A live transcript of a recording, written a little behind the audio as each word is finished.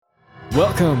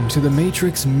Welcome to The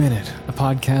Matrix Minute, a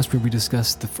podcast where we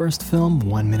discuss the first film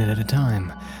 1 minute at a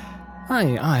time.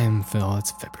 Hi, I'm Phil.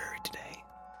 It's February today.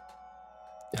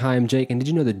 Hi, I'm Jake. And did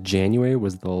you know that January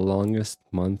was the longest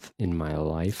month in my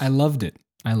life? I loved it.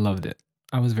 I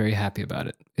was very happy about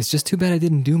it. It's just too bad I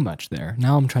didn't do much there.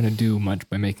 Now I'm trying to do much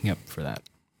by making up for that.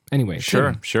 Anyway,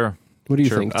 Sure. What do you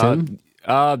think, Tim?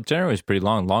 January was pretty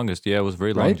long. Longest, yeah, it was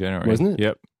very long. Right? January, Wasn't it?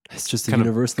 Yep. It's just a Kind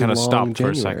universally of long stopped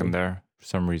January. for a second there for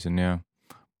some reason. Yeah,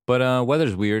 but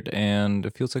weather's weird and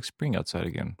it feels like spring outside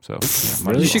again. So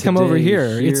yeah, You should come over here.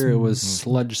 It was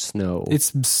sludge snow.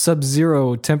 It's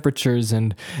sub-zero temperatures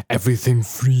and everything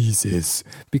freezes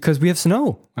because we have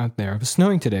snow out there. It was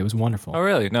snowing today. It was wonderful. Oh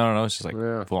really? No. It's just like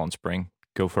Yeah. full on spring.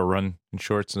 Go for a run in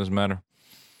shorts. It doesn't matter.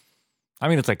 I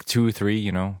mean, it's like 2,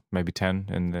 3, maybe 10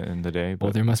 in the day. But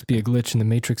Well, there must be a glitch in the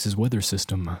Matrix's weather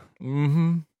system.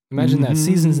 mm-hmm. Imagine that,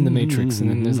 seasons in the Matrix, and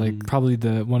then there's like probably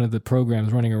one of the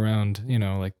programs running around,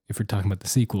 like if we're talking about the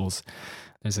sequels,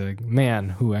 there's a man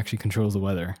who actually controls the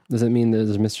weather. Does it mean that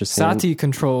there's Mr. Sand? Sati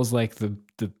controls like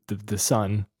the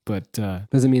sun, but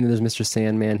Does it mean that there's Mr.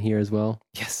 Sandman here as well?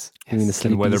 yes, I mean, the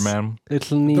And sleepies. weatherman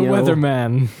Little the Neo.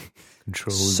 weatherman.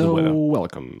 controls So the weather.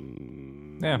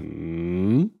 welcome.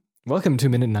 Yeah. Welcome to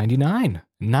minute 99.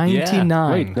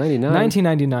 99. Wait, 99?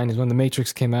 1999 is when the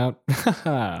Matrix came out.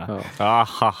 Oh. Ah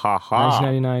ha ha ha.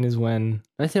 1999 is when,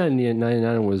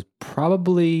 1999 was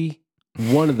probably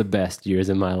one of the best years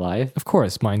in my life. of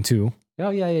course, mine too. Oh,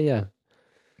 yeah.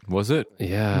 Was it?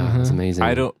 Yeah, it's amazing.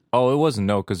 I don't. Oh, it wasn't.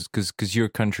 No, because your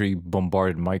country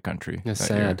bombarded my country. It's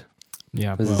that year. sad.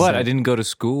 Yeah, This is well, But I didn't go to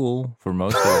school for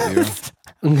most of the year.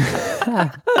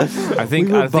 I think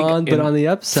we were I think bond, in, but on the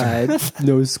upside,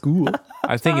 no school.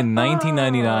 I think in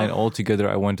 1999 altogether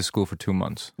I went to school for 2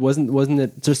 months. Wasn't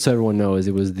it? Just so everyone knows,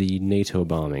 it was the NATO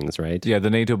bombings, right? Yeah, the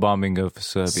NATO bombing of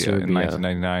Serbia in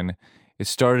 1999. It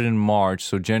started in March,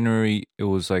 so January it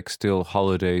was like still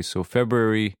holidays. So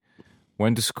February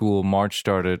went to school, March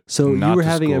started. So not you were to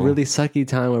having a school. really sucky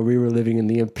time where we were living in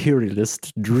the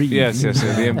imperialist dream. Yes,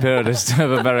 the imperialist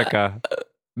of America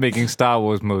making Star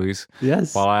Wars movies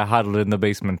Yes. while I huddled in the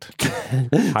basement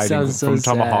hiding Sounds so from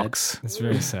sad. tomahawks. it's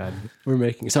very sad. We're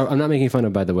making. So I'm not making fun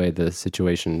of, by the way, the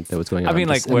situation that was going on. I mean, I'm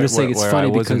like just, I'm where, just saying where, it's where funny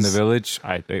I was in the because village,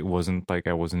 it wasn't like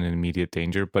I was in immediate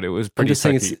danger, but it was I'm pretty just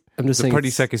saying sucky. I'm just It's a saying pretty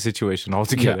it's- sucky situation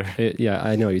altogether. Yeah,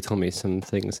 I know. You told me some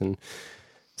things and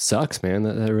sucks, man.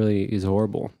 That really is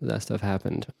horrible. That stuff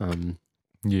happened.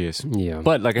 Yes, Yeah.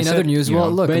 but like I In said, other news, you well,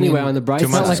 know, look. But I anyway, mean, on the bright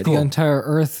it's not side, like the entire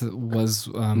Earth was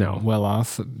No. well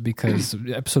off because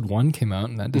episode 1 came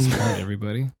out and that disappointed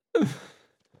everybody.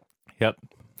 yep.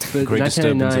 but great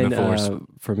disturbance in the 1999 force.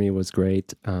 for me was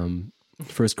great.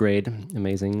 First grade,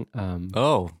 amazing.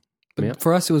 Oh, But Yeah.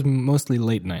 for us, it was mostly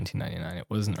late 1999. It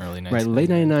wasn't early 1999. Right, late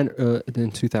 99,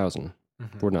 then 2000.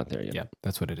 We're not there yet. Yeah,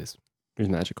 that's what it is. It was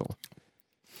magical.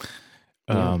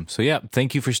 so yeah,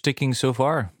 thank you for sticking so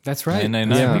far. That's right.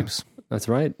 99 Yeah. peeps. That's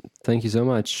right. Thank you so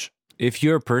much. If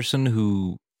you're a person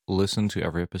who listened to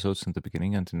every episode since the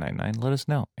beginning until 99, let us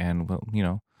know, and we'll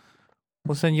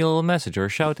send you a little message or a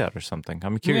shout out or something.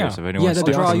 I'm curious if anyone Yeah, that'd I'll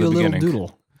be draw awesome. you a the little beginning.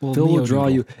 doodle. Phil will draw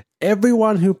you.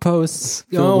 Everyone who posts,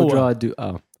 Phil No. will draw a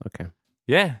Oh, okay.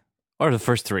 Yeah, or the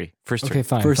first three. Okay,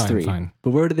 fine. First fine, three. Fine.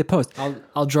 But where do they post?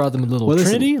 I'll draw them a little Well,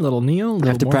 listen, Trinity, a little Neo, a I little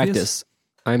have to Morpheus. practice.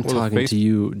 I'm Well, talking face- to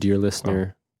you, dear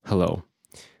listener. Hello.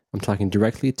 I'm talking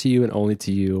directly to you and only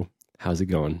to you. How's it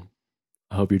going?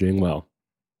 I hope you're doing well.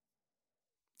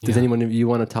 Does Yeah. anyone of you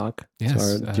want to talk Yes,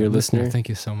 to our dear listener? Thank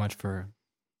you so much for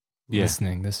Yeah.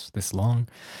 listening this long.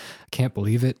 I can't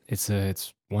believe it.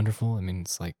 It's wonderful. I mean,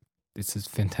 it's just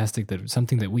fantastic that it's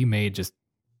something that we made just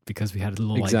because we had a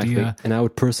little Exactly. idea. And I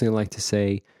would personally like to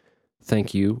say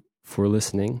thank you for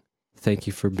listening. Thank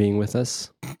you for being with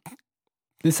us.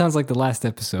 This sounds like the last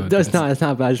episode. That's not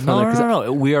bad. I just No, found out 'cause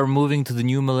no. We are moving to the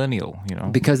new millennial.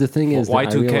 because the thing is that I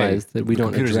Y2K. realized that we The don't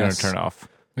computer's address going to turn off.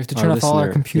 We have to our turn off all our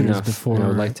listener computers enough, before. and I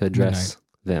would like to address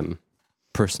midnight. them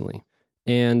personally.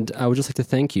 And I would just like to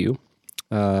thank you.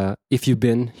 If you've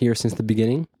been here since the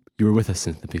beginning, you were with us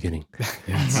since the beginning.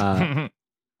 Yes.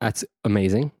 That's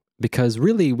amazing because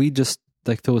really we just,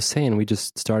 like Phil was saying, we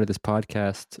just started this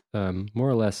podcast more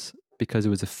or less because it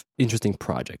was an interesting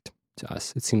project to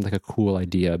us. It seemed like a cool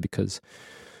idea because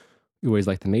we always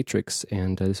liked The Matrix,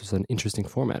 and this was an interesting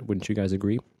format. Wouldn't you guys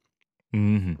agree?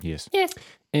 Yes.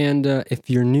 And if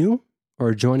you're new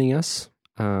or joining us,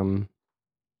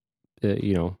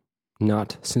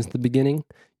 not since the beginning,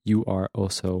 you are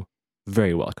also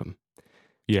very welcome.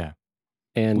 Yeah.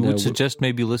 And we would suggest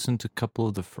maybe listen to a couple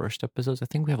of the first episodes. I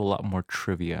think we have a lot more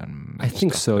trivia. And I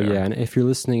think so, there. yeah. And if you're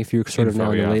listening, if you're sort of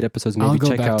now in the late episodes, maybe I'll go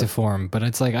check back out to form, but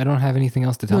it's like I don't have anything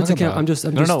else to talk it's okay. about. I'm just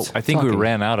No. I think we talking.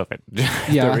 ran out of it. Yeah,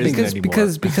 There isn't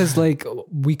anymore. because like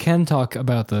we can talk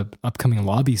about the upcoming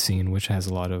lobby scene, which has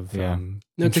a lot of Yeah.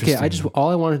 No, it's okay. interesting- All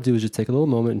I want to do is just take a little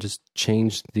moment and just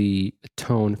change the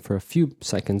tone for a few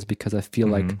seconds because I feel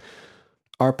like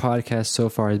our podcast so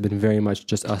far has been very much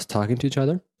just us talking to each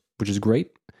other, which is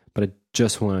great. But I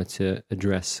just wanted to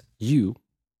address you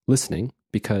listening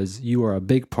because you are a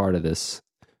big part of this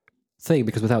thing.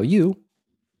 Because without you,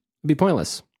 it'd be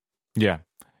pointless. Yeah.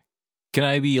 Can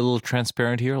I be a little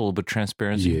transparent here? A little bit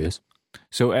transparency? Yes.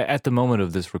 So at the moment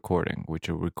of this recording, which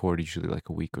I record usually like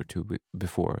a week or two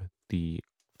before the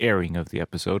airing of the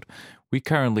episode, we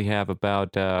currently have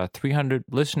about 300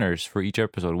 listeners for each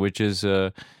episode, which is,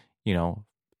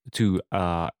 to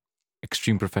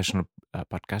extreme professional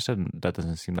podcast, and that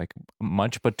doesn't seem like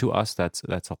much, but to us, that's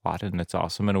a lot, and it's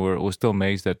awesome, and we're still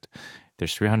amazed that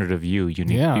there's 300 of you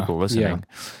unique people listening.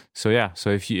 Yeah.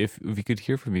 So if we could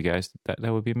hear from you guys, that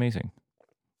would be amazing.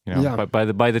 But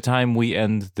by the time we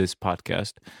end this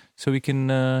podcast, so we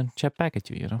can chat back at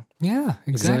you. Yeah,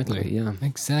 exactly. Yeah,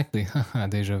 exactly.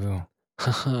 Deja vu.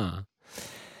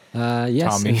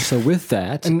 Yes. Tommy. And so with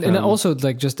that, And also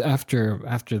like just after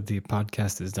the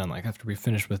podcast is done, like after we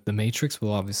finish with The Matrix,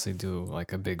 we'll obviously do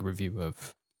like a big review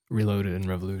of Reloaded and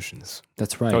Revolutions.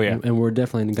 that's right. Oh, yeah. And we're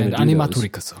definitely going And to do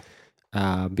Animaturikaso.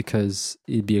 those, because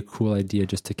it'd be a cool idea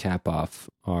just to cap off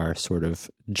our sort of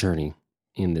journey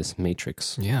in this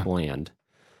Matrix land.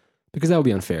 Because that would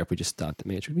be unfair if we just stopped at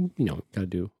Matrix. We got to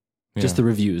do just the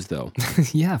reviews, though.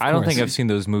 Yeah, of I don't course. think I've seen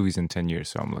those movies in 10 years,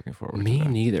 so I'm looking forward to Me that.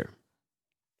 neither.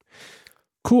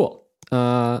 Cool.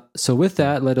 So with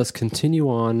that, let us continue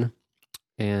on.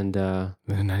 And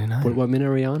 99. what minute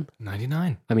are we on?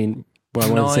 99. I mean, what I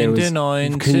want to say was,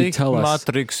 99 can you tell us?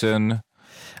 Matrixen.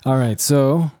 All right,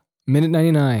 so minute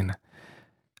 99.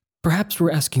 Perhaps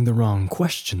we're asking the wrong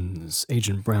questions,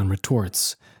 Agent Brown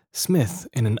retorts. Smith,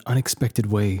 in an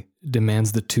unexpected way,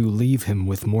 demands the two leave him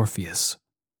with Morpheus.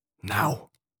 Now.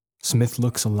 Smith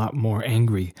looks a lot more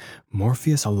angry,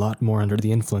 Morpheus a lot more under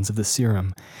the influence of the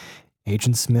serum.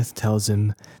 Agent Smith tells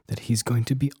him that he's going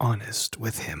to be honest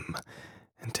with him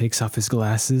and takes off his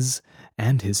glasses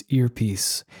and his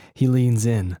earpiece. He leans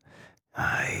in.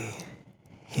 I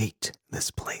hate this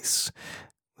place.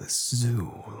 This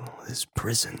zoo, this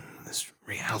prison, this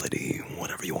reality,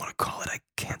 whatever you want to call it. I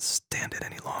can't stand it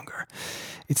any longer.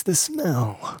 It's the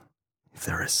smell, if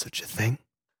there is such a thing.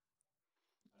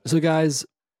 So, guys,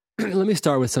 let me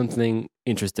start with something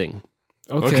interesting.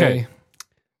 Okay.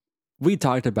 We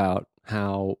talked about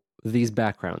how these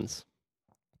backgrounds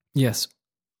Yes,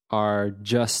 are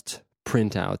just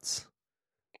printouts.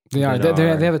 they are. That They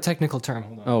are- have a technical term.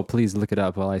 Hold on. Oh, please look it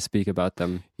up while I speak about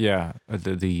them. Yeah,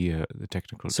 the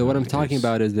technical. So what I'm term talking is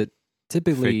about is that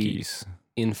typically fakies.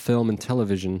 in film and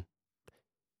television,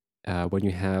 when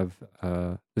you have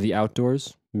the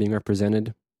outdoors being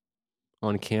represented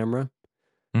on camera,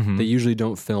 Mhm. they usually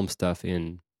don't film stuff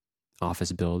in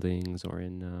office buildings or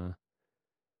in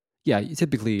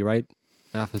typically, right?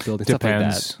 Office buildings, stuff like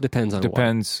Depends. that. Depends on what.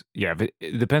 Depends. Yeah, but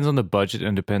it depends on the budget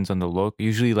and depends on the look.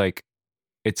 Usually, like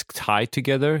it's tied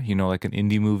together. Like an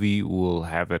indie movie will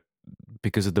have it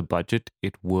because of the budget.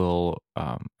 It will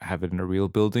have it in a real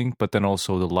building, but then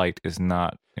also the light is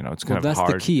not. It's kind of that's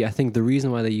hard. the key. I think the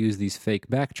reason why they use these fake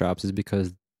backdrops is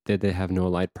because they have no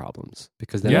light problems.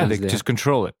 Because that Yeah, means they just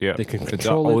control it. Yeah, they can it's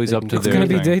control it, always they up can to It's their going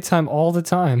to be thing. daytime all the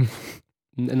time.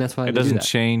 and that's why It they do doesn't that.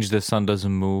 change. The sun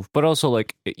doesn't move, but also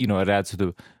like it adds to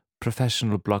the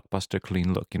professional blockbuster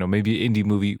clean look. Maybe an indie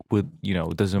movie would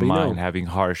doesn't But mind having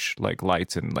harsh like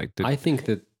lights and like the I think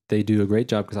that they do a great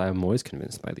job because I'm always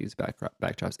convinced by these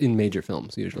backdrops in major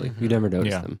films. Usually, you never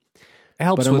notice Yeah. them. It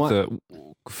helps But I'm with the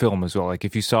film as well. Like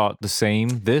if you saw the same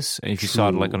and if you saw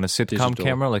it like True. on a sitcom Digital.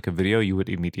 camera, like a video, you would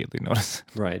immediately notice.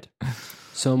 Right.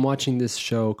 So I'm watching this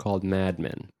show called Mad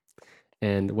Men,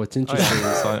 and what's interesting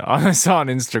I saw on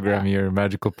Instagram your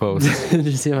magical post. Did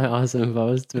you see my awesome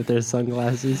post with their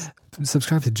sunglasses?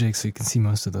 Subscribe to Jake so you can see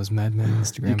most of those Mad Men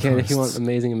Instagram You can posts. if you want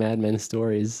amazing Mad Men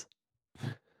stories.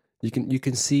 You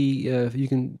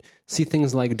can see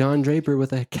things like Don Draper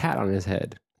with a cat on his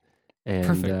head. And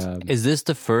Perfect. Is this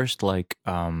the first like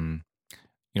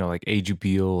like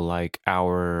HBO like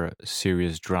our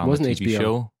serious drama Wasn't TV HBO.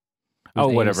 show? It was Oh,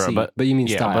 whatever. AMC. But you mean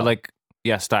yeah, style. but like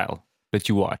style that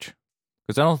you watch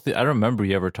Because I don't remember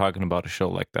you ever talking about a show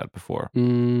like that before.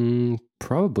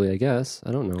 Probably, I guess.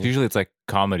 I don't know. Usually it's like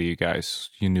comedy you guys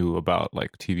you knew about,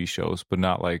 like TV shows, but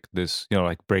not like this,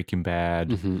 like Breaking Bad,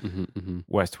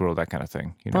 Westworld, that kind of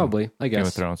thing. Probably, I guess. Game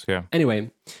of Thrones, yeah.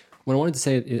 Anyway, what I wanted to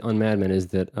say on Mad Men is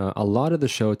that a lot of the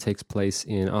show takes place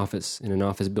in an office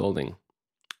building.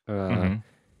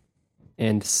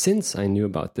 And since I knew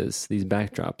about these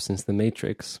backdrops, since The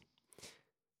Matrix,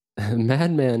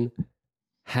 Mad Men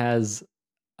has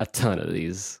a ton of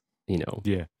these,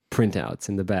 printouts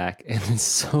in the back, and it's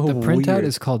so The printout weird.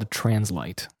 is called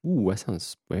Translite. Ooh, that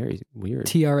sounds very weird.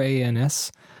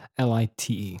 TRANSLITE.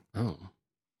 Oh,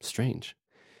 strange.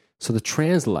 So the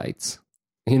translites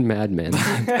in Mad Men,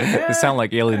 They sound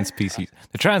like alien species.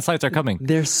 The translites are coming.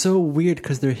 they're so weird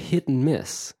because they're hit and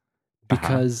miss.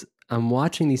 Because I'm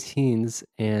watching these scenes,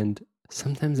 and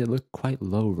sometimes they look quite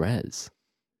low res.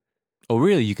 Oh,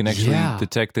 really? You can actually Yeah.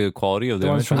 detect the quality of the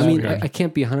The image? ones from I mean, Okay. I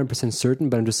can't be 100% certain,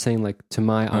 but I'm just saying, like, to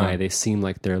my eye, they seem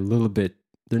like they're a little bit,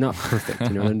 they're not perfect,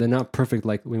 They're not perfect.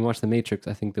 Like, when we watch The Matrix,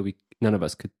 I think that none of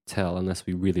us could tell unless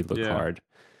we really look hard.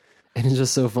 And it's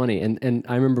just so funny. And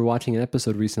I remember watching an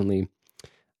episode recently,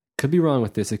 could be wrong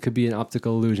with this, it could be an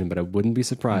optical illusion, but I wouldn't be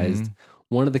surprised.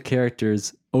 One of the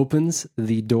characters opens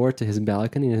the door to his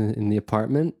balcony in the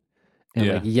apartment and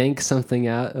like yanks something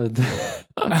out of the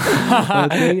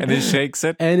thing, And it shakes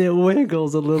it? and it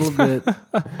wiggles a little bit.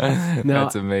 Now,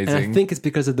 That's amazing. And I think it's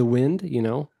because of the wind,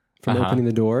 from opening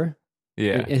the door.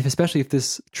 Yeah. And especially if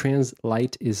this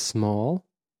translite is small,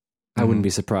 I wouldn't be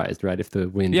surprised, right? If the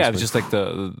wind, Yeah, just it's went, just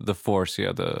like the force,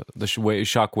 the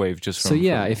shock wave just from... So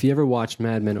yeah, if you ever watch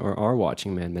Mad Men or are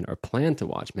watching Mad Men or plan to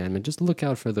watch Mad Men, just look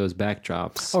out for those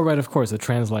backdrops. Oh, right, of course. The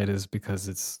Translite is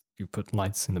because you put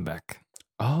lights in the back.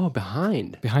 Oh,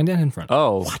 behind. Behind and in front.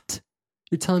 Oh. What?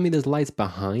 You're telling me there's lights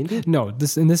behind it? No,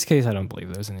 in this case, I don't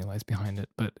believe there's any lights behind it,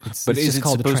 but it's But it's is just it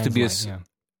called supposed the to be a Translite,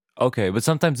 Okay, but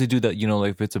sometimes they do that,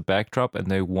 like if it's a backdrop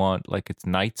and they want, like, it's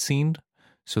night scened,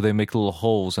 so they make little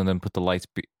holes and then put the lights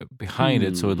behind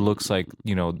it, so it looks like,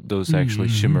 those actually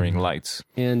shimmering lights.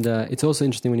 And it's also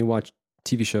interesting when you watch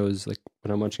TV shows, like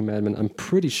when I'm watching Mad Men, I'm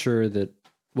pretty sure that,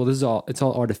 well, it's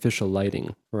all artificial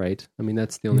lighting, right? I mean,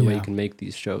 that's the only way you Yeah. can make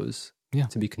these shows Yeah.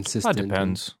 to be That consistent.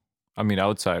 depends. I mean,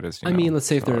 outside is, I mean, let's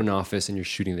say if they're in hard. an office and you're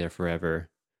shooting there forever,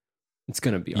 it's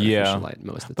going to be artificial light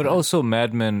most of the But time. also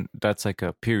Mad Men, that's like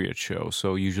a period show,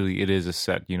 so usually it is a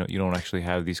set. You don't actually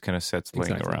have these kind of sets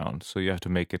laying Exactly. around, so you have to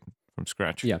make it from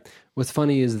scratch. Yeah. What's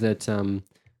funny is that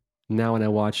now when I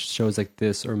watch shows like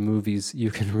this or movies,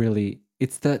 you can really,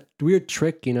 it's that weird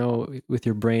trick, with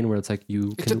your brain where it's like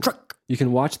you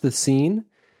can watch the scene,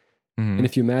 and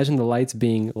if you imagine the lights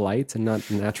being lights and not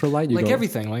natural light, you Like go,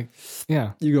 everything,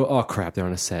 you go, oh crap, they're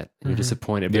on a set. And you're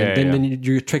disappointed. But then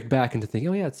you're tricked back into thinking,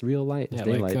 oh yeah, it's real light. It's Yeah,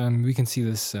 daylight. like we can see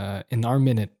this in our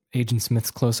minute, Agent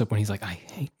Smith's close-up when he's like, I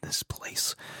hate this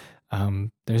place.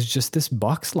 There's just this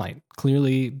box light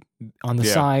clearly on the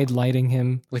side lighting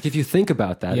him. Like if you think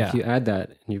about that, Yeah. if you add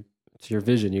that to your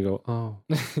vision, you go, oh.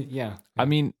 Yeah. I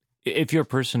mean, if you're a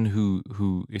person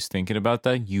who is thinking about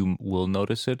that, you will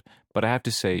notice it. But I have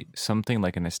to say, something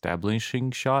like an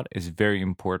establishing shot is very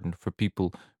important for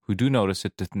people who do notice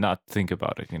it to not think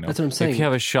about it. That's what I'm saying. If you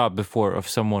have a shot before of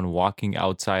someone walking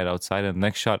outside, and the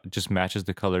next shot just matches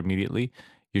the color immediately,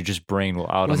 your just brain will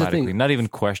the automatically, thing? not even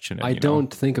question it. I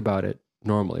don't think about it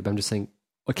normally, but I'm just saying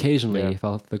occasionally if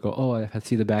I'll have to go, oh, if I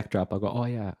see the backdrop, I'll go, oh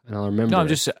yeah, and I'll remember. No, I'm it.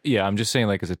 just saying,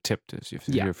 like, as a tip to if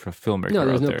you're a filmmaker No,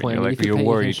 there's out no there, point. you're I mean, like, if you're you're paying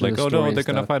worried, attention to like, the oh story no, and they're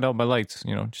gonna stuff. find out my lights.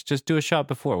 Just do a shot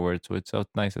before where it's out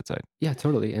nice outside. Yeah,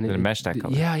 totally. And Then mesh that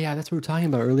color. Yeah, that's what we were talking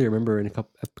about earlier. Remember, in a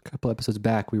couple episodes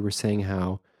back, we were saying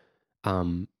how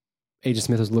Agent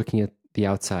Smith was looking at the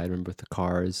outside. Remember, with the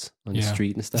cars on the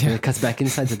street and stuff, and it cuts back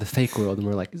inside to the fake world, and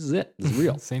we're like, "This is it. This is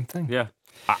real." Same thing. Yeah.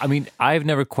 I mean, I've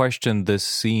never questioned this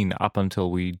scene up until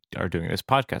we are doing this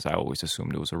podcast. I always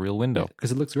assumed it was a real window.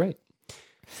 Because it looks great.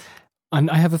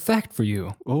 And I have a fact for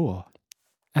you. Oh,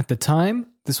 At the time,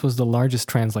 this was the largest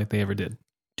translate they ever did.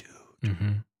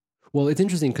 dude. Well, it's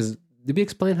interesting because did we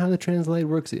explain how the translate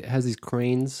works? It has these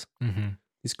cranes.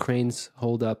 These cranes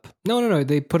hold up. No.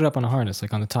 They put it up on a harness,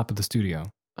 like on the top of the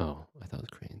studio. Oh, I thought it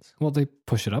was cranes. Well, they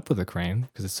push it up with a crane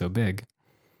because it's so big.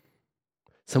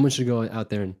 Someone should go out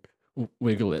there and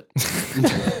wiggle it.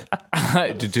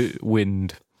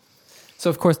 Wind. So,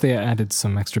 of course, they added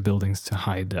some extra buildings to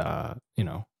hide, the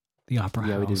Opera House.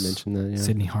 Yeah, we did mention that. Yeah.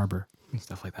 Sydney Harbor and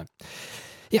stuff like that.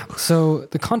 Yeah. So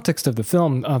the context of the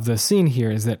film, of the scene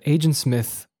here, is that Agent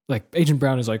Smith, like Agent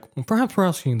Brown, is like, well, perhaps we're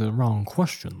asking the wrong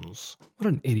questions. What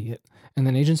an idiot! And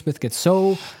then Agent Smith gets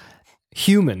so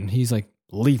human, he's like,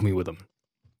 leave me with him.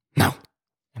 No,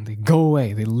 and they go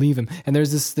away. They leave him, and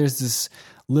there's this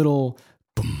little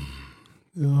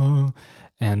boom,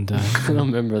 and I don't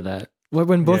remember that.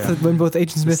 when both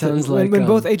Agent Smith sounds when like,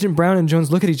 both Agent Brown and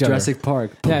Jones look at each other. Jurassic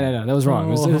Park. No, that was wrong.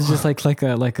 It was just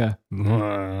like a.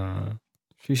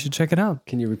 You should check it out.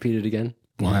 Can you repeat it again?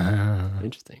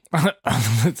 Interesting.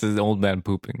 It's an old man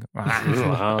pooping.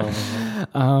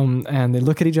 And they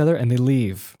look at each other and they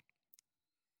leave.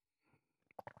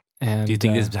 And Do you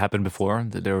think this has happened before?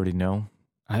 That they already know?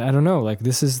 I don't know. Like,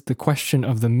 this is the question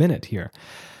of the minute here.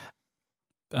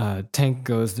 Tank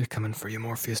goes, "They're coming for you,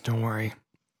 Morpheus. Don't worry.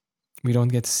 We don't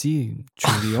get to see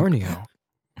Trinity or Neo.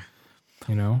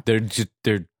 You know, They're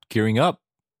gearing up.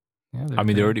 yeah, I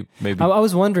mean, they're already maybe. I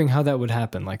was wondering how that would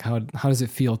happen. Like, how does it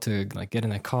feel to like get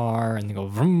in a car and they go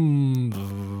vroom,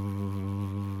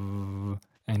 vroom,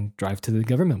 and drive to the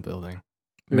government building?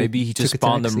 Maybe he just Took a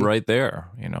spawned them taxi. right there.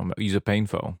 You know, use a pain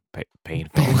phone. Pain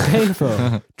Painful.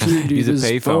 Use a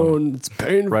payphone It's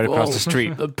painful. right across the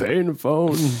street. The pain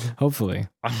phone. Hopefully.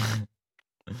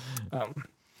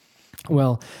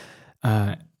 Well,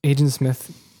 Agent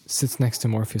Smith sits next to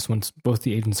Morpheus once both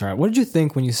the agents are out. What did you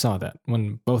think when you saw that?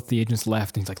 When both the agents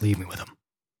left and he's like, "Leave me with him."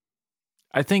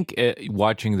 I think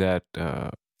watching that,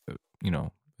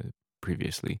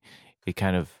 previously, it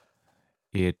kind of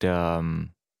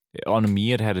on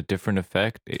me it had a different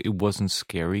effect. It wasn't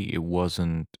scary. It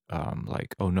wasn't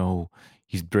like, oh no,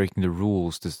 he's breaking the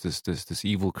rules. This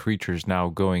evil creature is now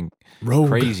going Rogue.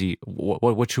 crazy.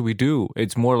 What should we do?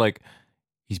 It's more like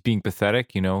he's being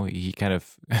pathetic. You know, he kind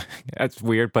of that's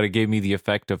weird, but it gave me the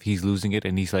effect of he's losing it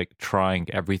and he's like trying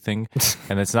everything,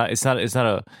 and it's not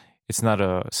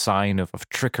a sign of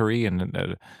trickery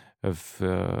and of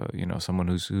someone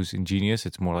who's ingenious.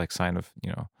 It's more like sign of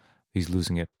he's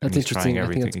losing it. And That's he's interesting. trying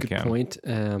I think everything that's a he good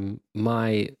can. point.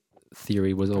 My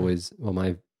theory was always,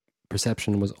 my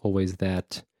perception was always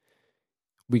that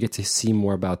we get to see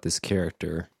more about this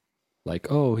character. Like,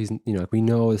 oh, he's, we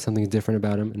know there's something different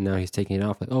about him, and now he's taking it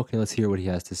off. Like, okay, let's hear what he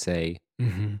has to say,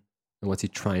 Mm-hmm. and what's he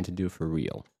trying to do for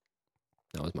real.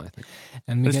 That was my thing.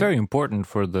 And It's very important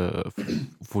for to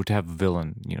have a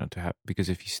villain, because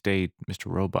if he stayed Mr.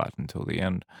 Robot until the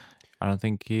end, I don't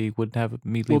think he would have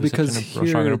immediately Because such a strong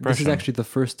here, impression. this is actually the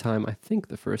first time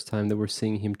that we're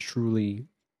seeing him truly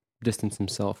distance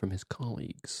himself from his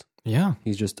colleagues. Yeah.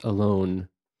 He's just alone.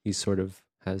 He sort of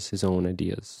has his own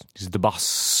ideas. He's the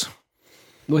boss.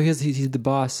 Well, he's the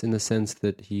boss in the sense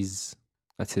that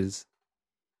that's his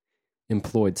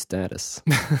employed status.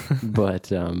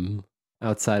 But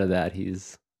outside of that, Do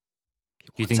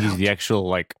you think he's the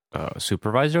actual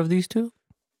supervisor of these two?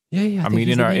 Yeah. I mean,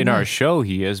 in our show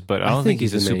he is, but I don't think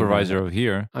he's a the main supervisor guy. of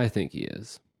here. I think he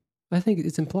is. I think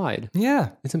it's implied. Yeah.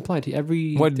 It's implied.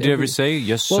 What did you ever say?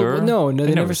 Yes, sir. Well, no,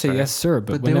 they never say say yes, sir.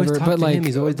 But But they always whenever, talk but to him,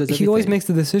 like, he always does he always everything. makes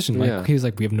the decision. Like Yeah. he was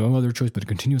like, "We have no other choice but a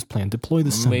continuous plan. Deploy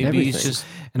the sun." Maybe everything. he's just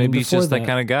And maybe he's before just that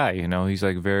kind of guy. He's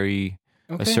like very.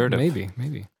 Okay, assertive. Maybe.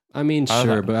 I mean, I don't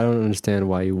sure, know. but I don't understand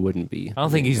why he wouldn't be. I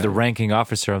don't think he's the ranking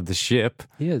officer of the ship,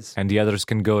 He is. and the others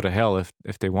can go to hell if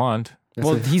they want. That's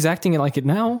Well, it. he's acting like it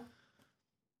now.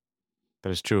 That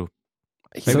is true.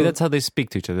 He's- Maybe that's how they speak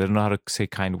to each other. They don't know how to say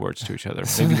kind words to each other.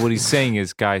 Maybe what he's saying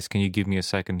is, guys, can you give me a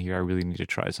second here? I really need to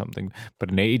try something.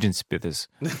 But an agent spit is,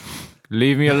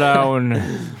 leave me alone.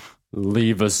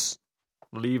 leave us.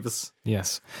 Leave us.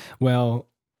 Yes. Well,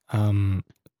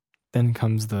 then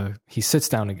comes he sits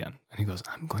down again and he goes,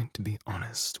 "I'm going to be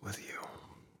honest with you."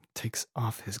 Takes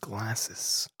off his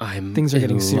glasses. Things are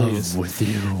getting serious with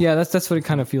you. Yeah, that's what it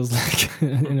kind of feels like.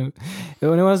 When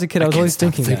I was a kid, I was always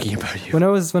thinking about you. When I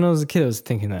was a kid, I was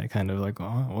thinking that kind of like,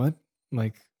 "Oh, what?"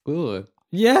 Like, Ooh.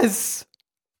 yes,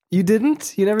 you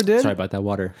didn't. You never did. Sorry about that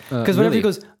water. Because whenever he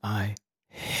goes, "I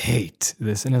hate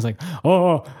this," and it's like,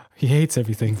 "Oh, he hates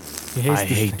everything. He hates I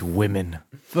this hate women.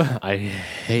 I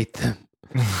hate them,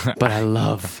 but I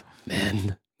love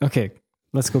men. Okay,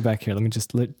 let's go back here. Let me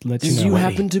just let you know. You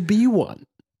happen to be one.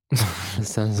 That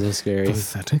sounds so scary.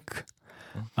 Pathetic.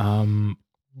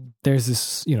 There's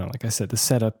this, like I said,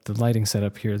 the lighting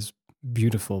setup here is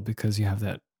beautiful because you have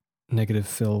that negative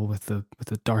fill with the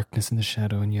darkness and the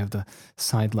shadow, and you have the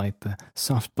side light, the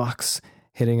soft box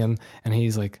hitting him, and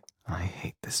he's like, "I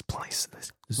hate this place.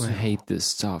 I hate this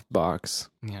soft box.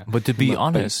 Yeah. But to be Look,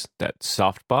 honest, that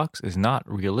softbox is not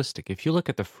realistic. If you look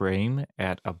at the frame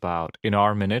in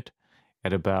our minute,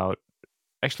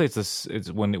 actually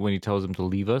it's when he tells him to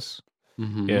leave us,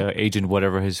 Mm-hmm. agent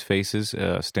whatever his face is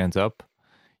stands up.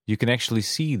 You can actually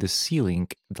see the ceiling.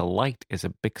 The light is a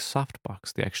big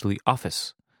softbox. The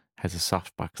office has a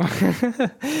softbox.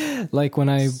 Like when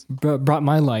I brought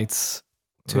my lights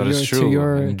to That your, is true. to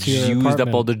your And to your used up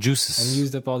apartment all the juices. and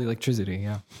used up all the electricity.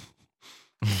 Yeah.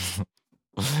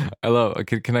 I love.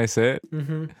 Can I say it?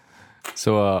 Mm-hmm.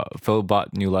 So, Phil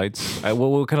bought new lights.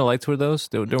 What kind of lights were those?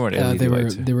 They weren't LED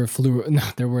lights. They were no,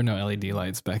 there were no LED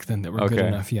lights back then that were good Okay.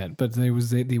 enough yet, but they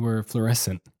were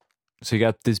fluorescent. So you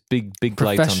got this big lights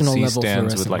on Professional C level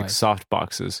stands with fluorescent like lights. soft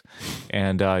boxes,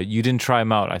 and you didn't try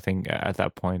them out. I think at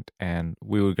that point, and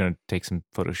we were gonna take some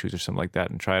photo shoots or something like that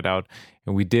and try it out,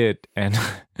 and we did, and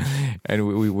and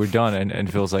we were done,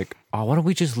 and Phil's like, oh, why don't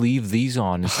we just leave these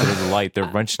on instead of the light? They're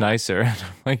much nicer. And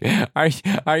I'm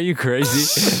like, are you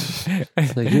crazy?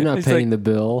 Like, you're not It's paying the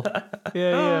bill.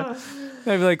 Yeah.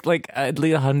 I'd be like at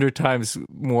least 100 times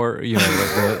more,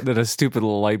 than a stupid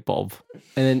little light bulb.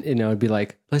 And then, it'd be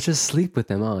like, let's just sleep with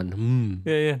them on.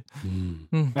 Yeah.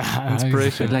 The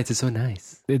Inspiration. lights are so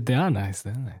nice. They are nice.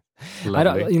 They're nice. I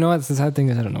Lovely. don't. You know what? The sad thing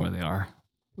is, I don't know where they are.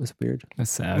 It's weird. That's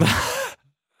sad.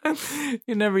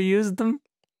 You never used them?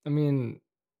 I mean,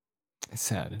 it's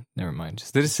sad. Never mind.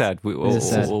 Just That is sad.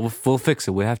 We'll fix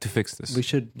it. We have to fix this. We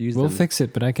should use we'll them. fix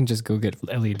it, but I can just go get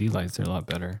LED lights. They're a lot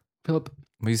better. Philip,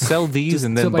 We sell these just,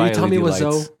 and then so buy you tell me LED was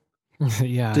lights. so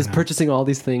Yeah. I just know. purchasing all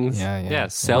these things. Yeah,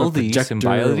 sell Or these and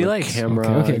buy projector, LED lights. camera,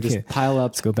 Okay, and just okay. pile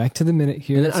up. Let's go back to the minute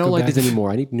here. And then Let's I don't go like back- these anymore.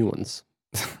 I need new ones.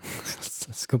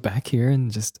 Let's go back here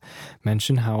and just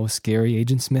mention how scary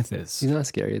Agent Smith is. He's not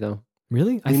scary though.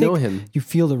 Really? We know him. You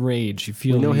feel the rage. You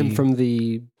feel. We know him the- from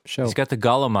the show. He's got the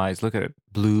Gollum eyes. Look at it.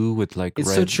 Blue with like It's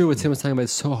red. so true what Tim was talking about.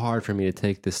 It's so hard for me to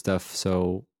take this stuff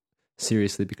so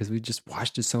seriously because we just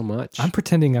watched it so much. I'm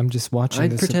pretending I'm just watching. I'm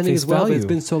this pretending at as face well, but value. it's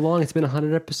been so long. It's been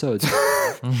 100 episodes.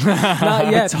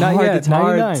 Not yet. It's not hard. yet. It's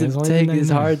hard 99. to It's only take. It's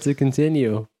 99. hard to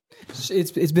continue.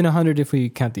 It's been 100 if we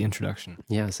count the introduction.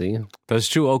 Yeah. See. That's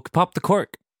true. Oh, pop the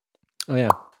cork. Oh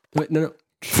yeah. Wait, no.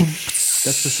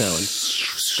 That's the sound.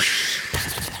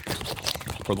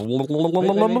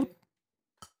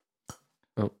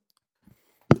 Oh.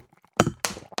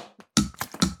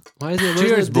 Why is it? where's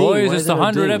Cheers, the ding? boys. Why It's is there no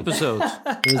 100 ding? episodes.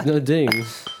 There's no ding.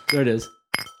 There it is.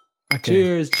 Okay.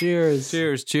 Cheers. Cheers.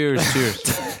 Cheers,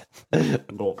 cheers.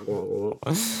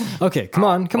 Okay. Come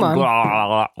on.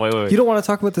 Wait. You don't want to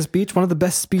talk about the speech? One of the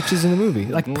best speeches in the movie,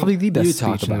 like probably the best You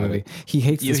talk speech in the about movie. it. He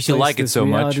hates You this should place, like it this so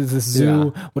much. reality, this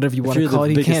zoo, whatever you want you're to call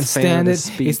the it. He can't biggest fan of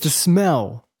stand the it. It's the speech.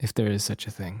 smell, if there is such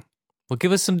a thing. Well,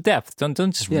 give us some depth. Don't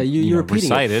just Yeah, you're repeating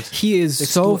recite it. it. He is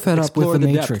so fed up with explore the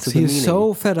the depths Matrix. of the He is meaning.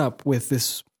 so fed up with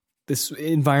this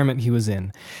environment he was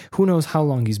in. Who knows how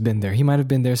long he's been there? He might have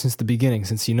been there since the beginning,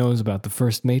 since he knows about the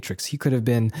first Matrix. He could have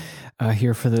been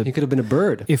here for He the. could have been a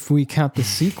bird. If we count the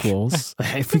sequels,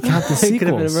 if we count the He could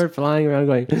have been a sequels, bird flying around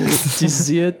going, "Did you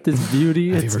see it? This beauty,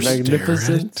 Have you it's ever stared at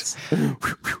magnificent."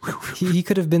 he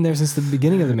could have been there since the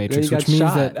beginning of the Matrix, got which means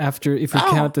shot. that after, if we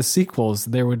count the sequels,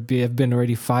 there would have been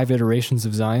already 5 iterations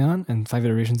of Zion and 5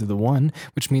 iterations of the One,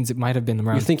 which means it might have been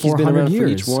around. You think he's 400 been around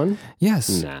years. for each one? Yes.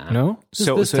 Nah. No.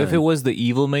 So this if time. it was the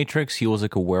evil Matrix, he was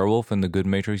like a werewolf, and the good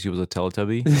Matrix, he was a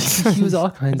Teletubby. He was all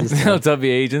kinds of stuff. Teletubby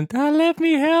agent. Let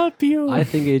me help you. I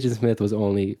think Agent Smith was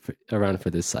only around for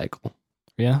this cycle.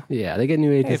 Yeah. Yeah, they get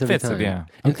new agents It every fits it, time. yeah.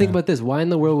 And think about this: why in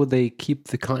the world would they keep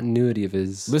the continuity of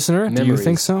his Listener, do you memories?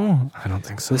 think so? I don't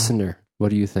think so. Listener, what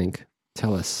do you think?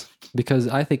 Tell us, because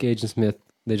I think Agent Smith,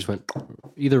 they just went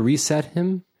either reset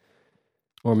him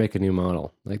or make a new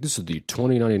model. Like, this is the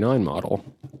 2099 model.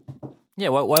 Yeah,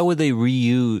 why would they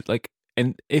reuse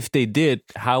and if they did,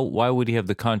 why would he have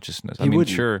the consciousness? I He mean,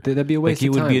 wouldn't. sure, That'd be a waste he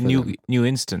of would time be a for new them. new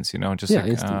instance, just Yeah,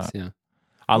 like, instance, yeah.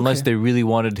 unless Okay. they really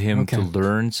wanted him to Okay.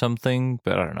 learn something.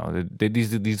 But I don't know.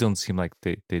 These don't seem like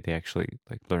they actually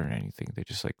learn anything. They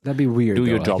just That'd be weird. Do though,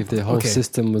 your like, job. if the whole Okay.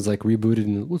 system was like rebooted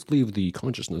and let's leave the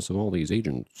consciousness of all these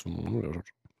agents.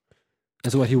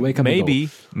 And so what? He wake up. maybe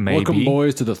And go, Welcome, maybe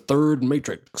boys, to the third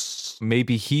Matrix.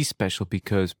 maybe he's special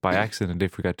because by accident they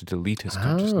forgot to delete his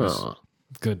consciousness. Ah.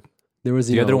 Good. There was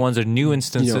The other ones are new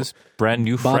instances, brand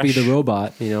new, Bobby fresh. the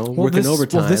robot. Working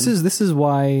overtime. Well, this is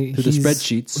why through the he's-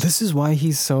 spreadsheets. This is why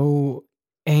he's so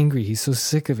angry. He's so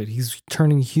sick of it. He's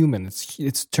turning human.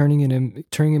 It's turning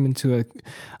him into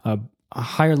a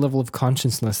higher level of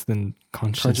consciousness than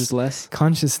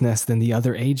consciousness than the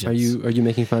other agents. Are you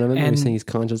making fun of him? Are you And- saying he's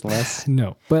conscious less?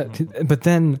 No, but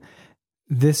then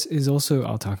this is also.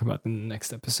 I'll talk about in the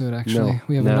next episode. Actually, No,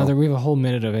 we have now. We have a whole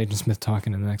minute of Agent Smith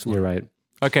talking in the next one. You're right.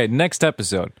 Okay, next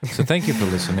episode. So thank you for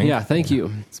listening. Yeah, thank you.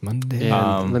 It's Monday.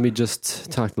 And let me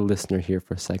just talk to the listener here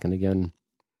for a second again.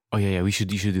 Oh yeah. You should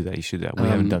do that. You should do that. We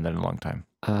haven't done that in a long time.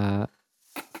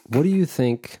 What do you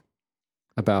think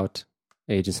about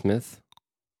Agent Smith?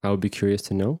 I would be curious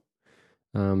to know.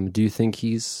 Do you think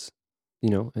he's,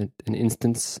 a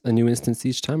new instance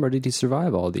each time, or did he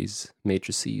survive all these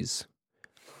matrices?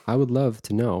 I would love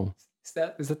to know. Is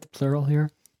that the plural here?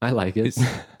 I like it.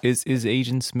 Is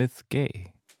Agent Smith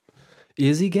gay?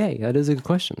 Is he gay? That is a good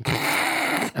question.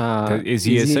 Is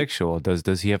he asexual?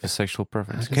 Does he have a sexual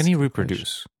preference? Can he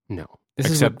reproduce? No.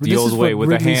 Except the old way with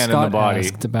a Ridley hand in the Scott body.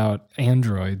 asked about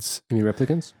androids. You mean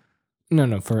replicants?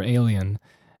 No, for Alien.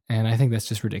 And I think that's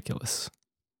just ridiculous.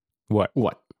 What?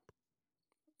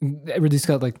 Ridley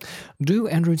Scott, like, do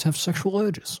androids have sexual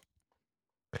urges?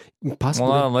 Possibly.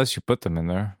 Well, not unless you put them in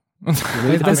there.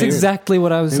 That's exactly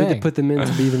what I was Maybe saying. they put them in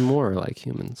to be even more like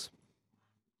humans.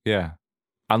 Yeah.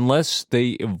 Unless they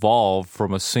evolve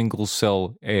from a single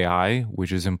cell AI,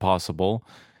 which is impossible,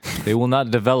 they will not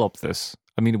develop this.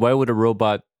 I mean, why would a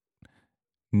robot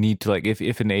need to, like,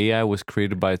 if an AI was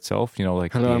created by itself, you know,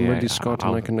 like... Hello, I'm the Ridley AI, Scott,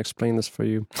 and I can explain this for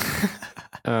you.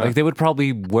 like, they would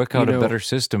probably work out you know, a better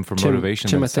system for Tim, motivation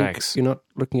Tim, than I think sex. you're not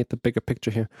looking at the bigger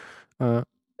picture here.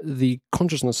 The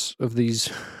consciousness of these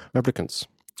replicants.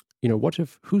 You know,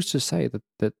 who's to say that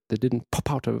they didn't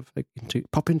pop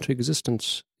into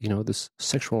existence, you know, this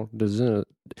sexual desert.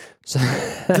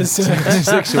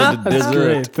 Sexual That's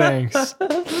great, thanks.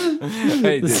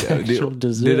 Hey, Sexual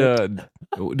dessert.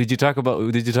 did you talk to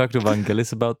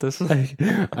Vangelis about this?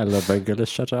 I love Vangelis.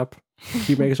 Shut up.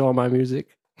 He makes all my music.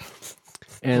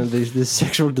 And there's this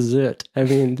sexual dessert. I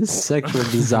mean, this sexual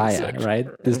desire, right?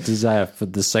 This desire for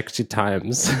the sexy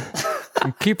times.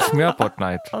 It keeps me up at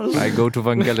night. I go to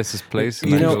Vangelis' place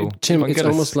and You I know, go, Tim, it's "Vangelis."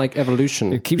 almost like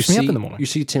evolution. It keeps You me up see- in the morning. You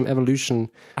see, Tim, evolution.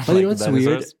 But like you know what's weird?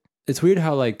 dinosaurs. It's weird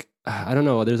how, like, I don't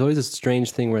know, there's always a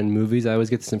strange thing where in movies I always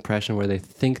get this impression where they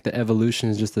think that evolution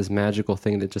is just this magical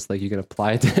thing that just, like, you can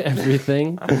apply to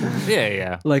everything.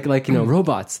 Yeah. like you know,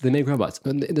 robots. They make robots.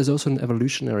 And there's also an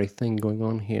evolutionary thing going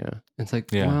on here. It's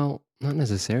like, Yeah. well, not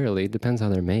necessarily. It depends how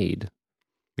they're made.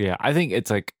 Yeah, I think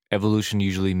it's like evolution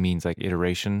usually means like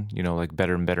iteration, you know, like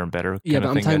better and better and better. Yeah, kind but of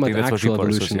I'm thing. talking I about think the that's what actual people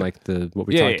evolution, associate. like what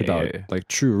we Yeah, talked yeah, about, yeah. like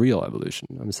true, real evolution.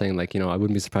 I'm saying, like, you know, I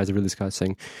wouldn't be surprised if Ridley Scott's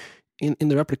saying, in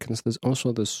the replicants, there's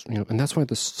also this, you know, and that's why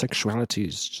the sexuality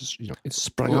is just, you know, it's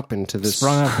sprung up into this.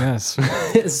 Sprung up, yes.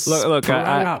 It's Look, sprung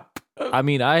I- up. I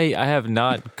mean, I have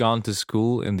not gone to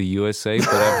school in the USA,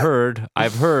 but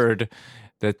I've heard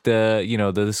that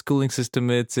the schooling system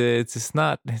it's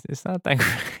not that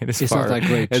great as It's far not that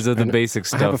great. as the And basic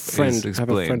stuff I have a is friend.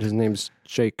 explained. His name's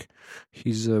Jake.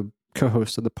 He's a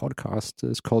co-host of the podcast.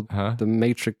 It's called Huh? The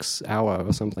Matrix Hour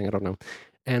or something. I don't know.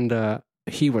 And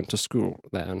he went to school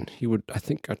there, and he would. I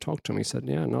think I talked to him. He said,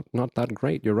 "Yeah, not that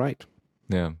great. You're right."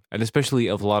 Yeah, and especially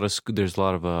of a lot of there's a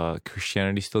lot of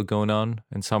Christianity still going on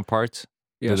in some parts.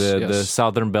 The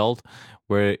southern belt,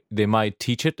 where they might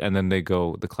teach it and then they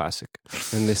go the classic.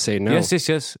 And they say no. Yes.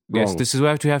 Wrong. This is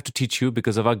what we have to teach you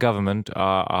because of our government. You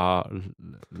know,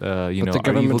 the our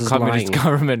government evil is communist lying.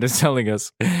 government is telling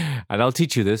us, and I'll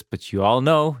teach you this. But you all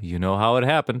know, how it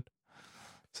happened.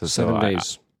 So 7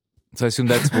 days. So I assume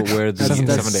that's where the That's 7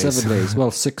 days. 7 days.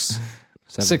 Well, 6.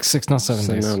 7. Six, not 7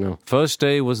 days. No. First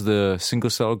day was the single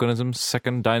cell organisms.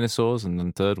 Second, dinosaurs, and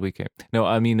then third we came. No,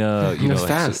 I mean, you know, That's like,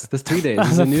 fast. That's 3 days.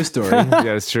 This is a news story. yeah,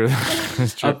 it's true.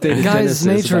 It's true. Updated Guys,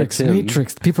 Genesis about Tim.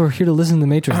 Matrix. People are here to listen to the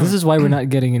Matrix. This is why we're not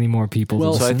getting any more people.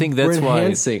 Well, to So I listen. think that's We're why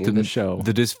enhancing the show.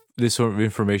 this sort of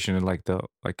information and like the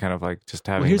like kind of like just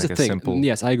having Well, here's like the a thing. simple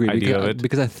Yes, I agree. idea of it.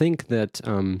 Because I think that,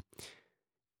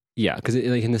 yeah, because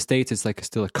like in the States, it's like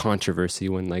still a controversy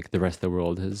when like the rest of the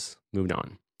world has moved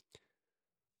on.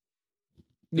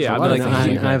 Yeah, So I mean, lot of like,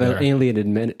 things I've there.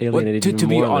 alienated to even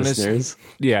be more honest, listeners.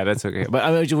 yeah, that's okay. But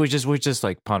I mean, we're just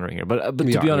like pondering here. But to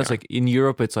Yeah, be honest, yeah. like in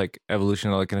Europe, it's like evolution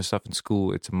and all that kind of stuff. In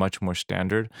school, it's much more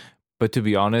standard. But to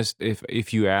be honest,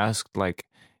 if you asked like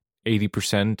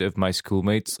 80% of my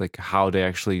schoolmates like how they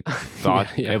actually thought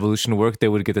Yeah. evolution worked, they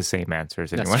would get the same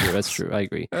answers anyway. That's true. That's true. I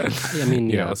agree. I mean,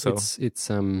 You yeah, know, so- it's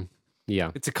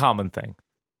yeah, It's a common thing.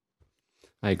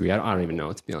 I agree. I don't even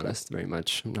know, to be honest, very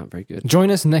much. I'm not very good. Join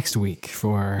us next week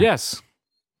for Yes,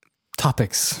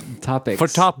 topics. Topics. for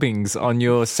toppings on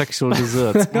your sexual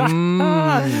desserts. So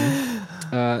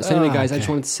anyway, guys, I Okay. just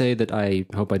wanted to say that I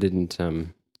hope I didn't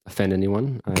offend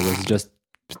anyone. I was just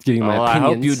giving my Well, I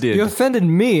opinions. hope you did. You offended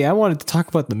me. I wanted to talk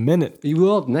about the minute. You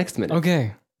will next minute.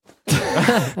 Okay.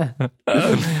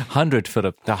 100,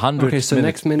 Philip. The 100. Okay, so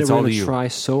next minute it's we're all going to you. try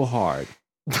so hard.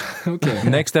 Okay.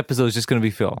 Next episode is just going to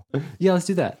be Phil, Yeah, let's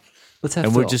do that. Let's have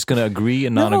and Phil. we're just going to agree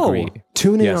and not agree.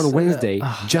 Tune in Yes. on Wednesday.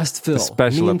 Just Phil.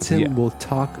 special Me and episode, Tim yeah. will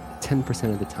talk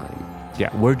 10% of the time. Yeah,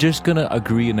 we're just going to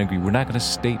agree and agree. We're not going to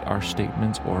state our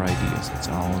statements or ideas. It's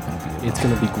all going to be. It's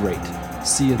going to be great.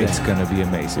 See you then. It's going to be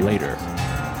amazing. later.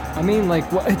 I mean, like,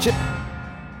 what?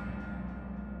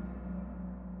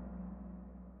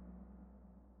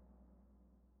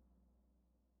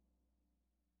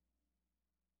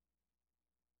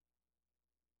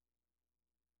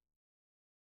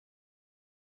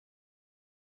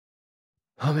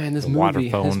 Oh man, this The water movie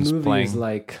phones is playing.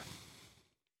 like,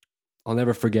 I'll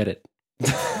never forget it.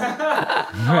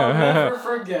 I'll never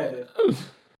forget it.